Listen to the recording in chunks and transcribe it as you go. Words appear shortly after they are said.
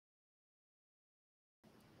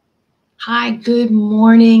Hi, good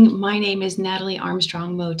morning. My name is Natalie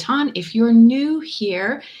Armstrong-Motin. If you're new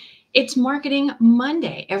here, it's Marketing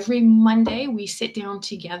Monday. Every Monday, we sit down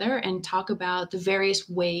together and talk about the various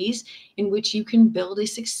ways in which you can build a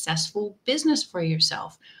successful business for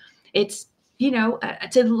yourself. It's,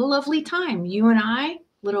 it's a lovely time. You and I,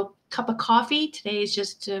 little cup of coffee. Today is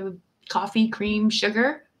just coffee, cream,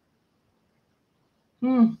 sugar.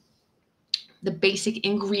 The basic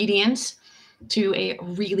ingredients to a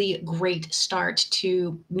really great start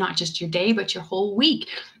to not just your day, but your whole week.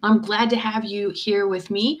 I'm glad to have you here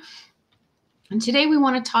with me. And today we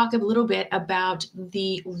want to talk a little bit about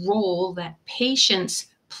the role that patience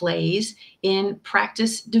plays in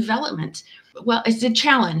practice development. Well, it's a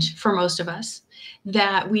challenge for most of us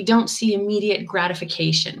that we don't see immediate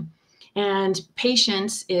gratification. And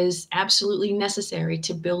patience is absolutely necessary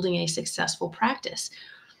to building a successful practice.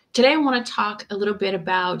 Today, I want to talk a little bit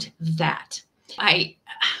about that. I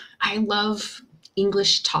love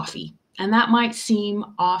English toffee, and that might seem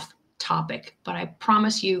off topic, but I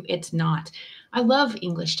promise you it's not. I love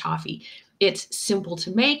English toffee. It's simple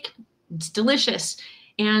to make, it's delicious,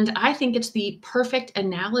 and I think it's the perfect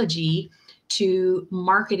analogy to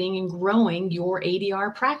marketing and growing your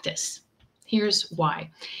ADR practice. Here's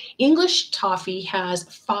why. English toffee has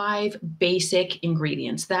 5 basic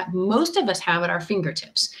ingredients that most of us have at our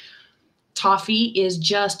fingertips. Toffee is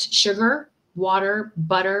just sugar, water,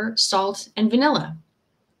 butter, salt, and vanilla.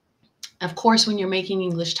 Of course, when you're making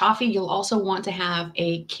English toffee, you'll also want to have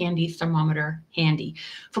a candy thermometer handy.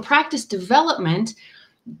 For practice development,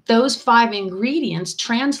 those 5 ingredients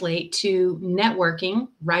translate to networking,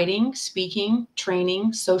 writing, speaking,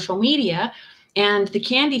 training, social media. And the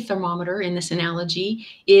candy thermometer in this analogy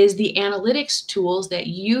is the analytics tools that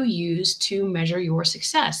you use to measure your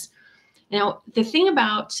success. Now, the thing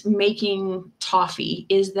about making toffee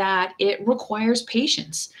is that it requires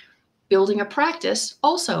patience. Building a practice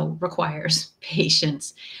also requires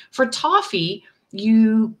patience. For toffee,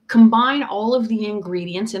 you combine all of the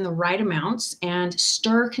ingredients in the right amounts and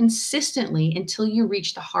stir consistently until you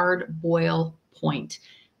reach the hard boil point.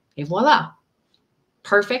 Et voila,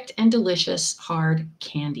 perfect and delicious hard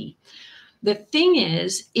candy. The thing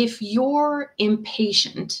is, if you're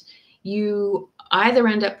impatient, you either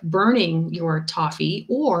end up burning your toffee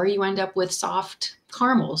or you end up with soft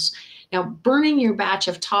caramels. Now, burning your batch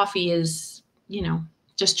of toffee is,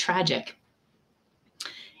 just tragic.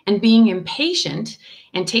 And being impatient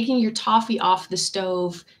and taking your toffee off the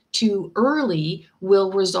stove too early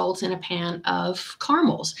will result in a pan of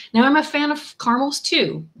caramels. Now, I'm a fan of caramels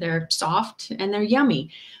too. They're soft and they're yummy,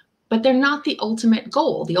 but they're not the ultimate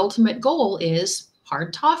goal. The ultimate goal is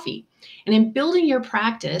hard toffee. And in building your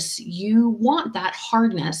practice, you want that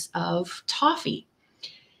hardness of toffee.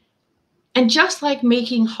 And just like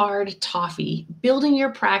making hard toffee, building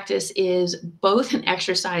your practice is both an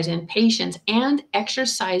exercise in patience and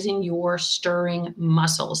exercising your stirring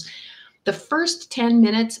muscles. The first 10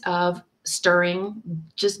 minutes of stirring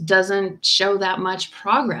just doesn't show that much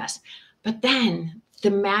progress, but then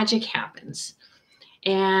the magic happens.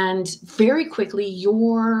 And very quickly,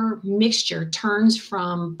 your mixture turns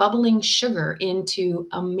from bubbling sugar into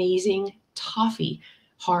amazing toffee,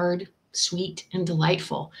 hard, sweet, and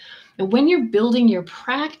delightful. And when you're building your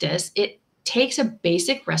practice, it takes a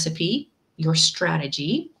basic recipe, your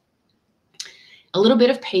strategy, a little bit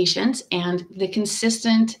of patience, and the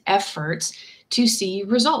consistent efforts to see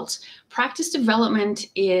results. Practice development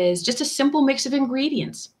is just a simple mix of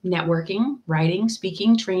ingredients: networking, writing,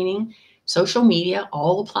 speaking, training, social media,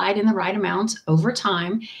 all applied in the right amounts over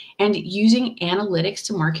time, and using analytics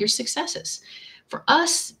to mark your successes. For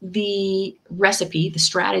us, the recipe, the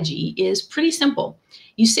strategy is pretty simple.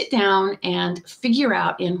 You sit down and figure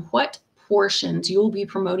out in what portions you'll be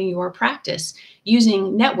promoting your practice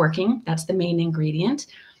using networking. That's the main ingredient.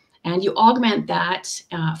 And you augment that,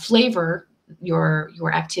 flavor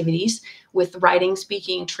your activities with writing,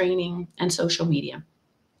 speaking, training, and social media.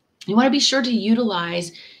 You want to be sure to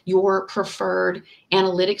utilize your preferred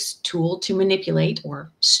analytics tool to manipulate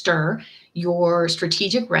or stir your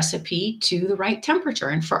strategic recipe to the right temperature.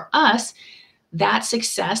 And for us, that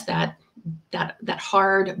success, that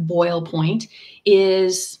hard boil point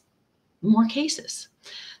is more cases.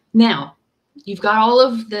 Now, you've got all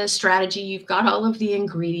of the strategy, you've got all of the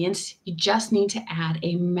ingredients. You just need to add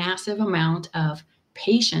a massive amount of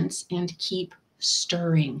patience and keep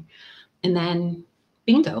stirring. And then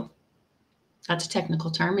bingo. That's a technical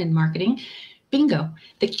term in marketing. Bingo.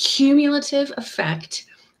 The cumulative effect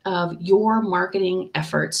of your marketing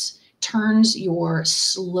efforts turns your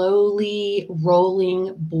slowly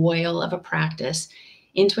rolling boil of a practice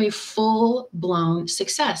into a full-blown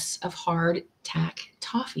success of hard tack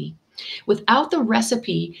toffee. Without the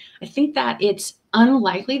recipe, I think that it's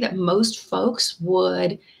unlikely that most folks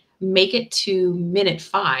would make it to minute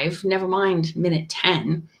 5, never mind minute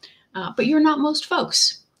 10. But you're not most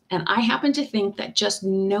folks. And I happen to think that just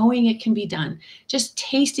knowing it can be done, just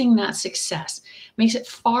tasting that success, makes it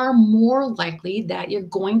far more likely that you're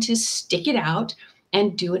going to stick it out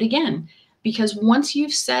and do it again. Because once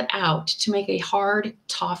you've set out to make a hard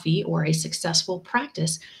toffee or a successful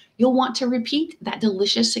practice, you'll want to repeat that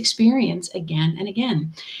delicious experience again and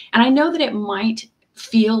again. And I know that it might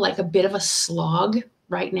feel like a bit of a slog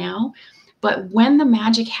right now, but when the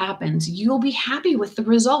magic happens, you'll be happy with the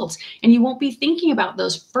results and you won't be thinking about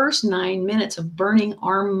those first 9 minutes of burning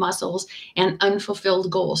arm muscles and unfulfilled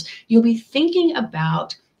goals. You'll be thinking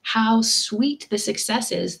about how sweet the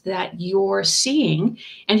success is that you're seeing,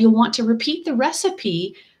 and you'll want to repeat the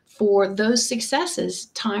recipe for those successes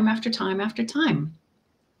time after time after time.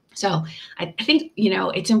 So I think,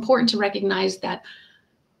 it's important to recognize that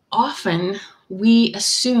often we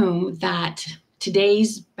assume that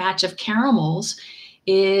today's batch of caramels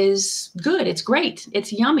is good, it's great,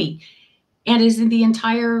 it's yummy, and is the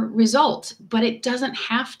entire result, but it doesn't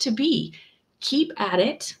have to be. Keep at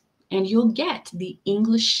it and you'll get the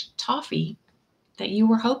English toffee that you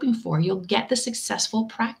were hoping for. You'll get the successful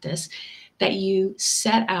practice that you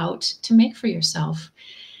set out to make for yourself.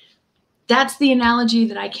 That's the analogy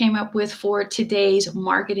that I came up with for today's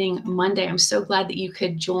Marketing Monday. I'm so glad that you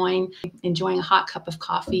could join, enjoying a hot cup of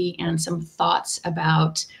coffee and some thoughts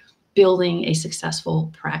about building a successful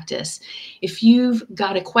practice. If you've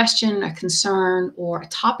got a question, a concern, or a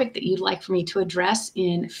topic that you'd like for me to address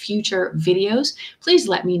in future videos, please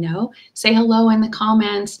let me know. Say hello in the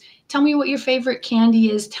comments. Tell me what your favorite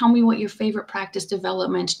candy is. Tell me what your favorite practice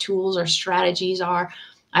development tools or strategies are.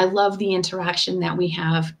 I love the interaction that we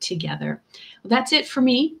have together. Well, that's it for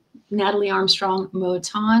me, Natalie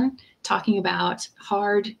Armstrong-Motin, talking about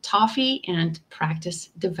hard toffee and practice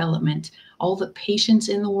development. All the patience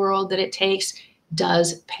in the world that it takes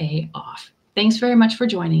does pay off. Thanks very much for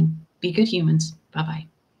joining. Be good humans. Bye-bye.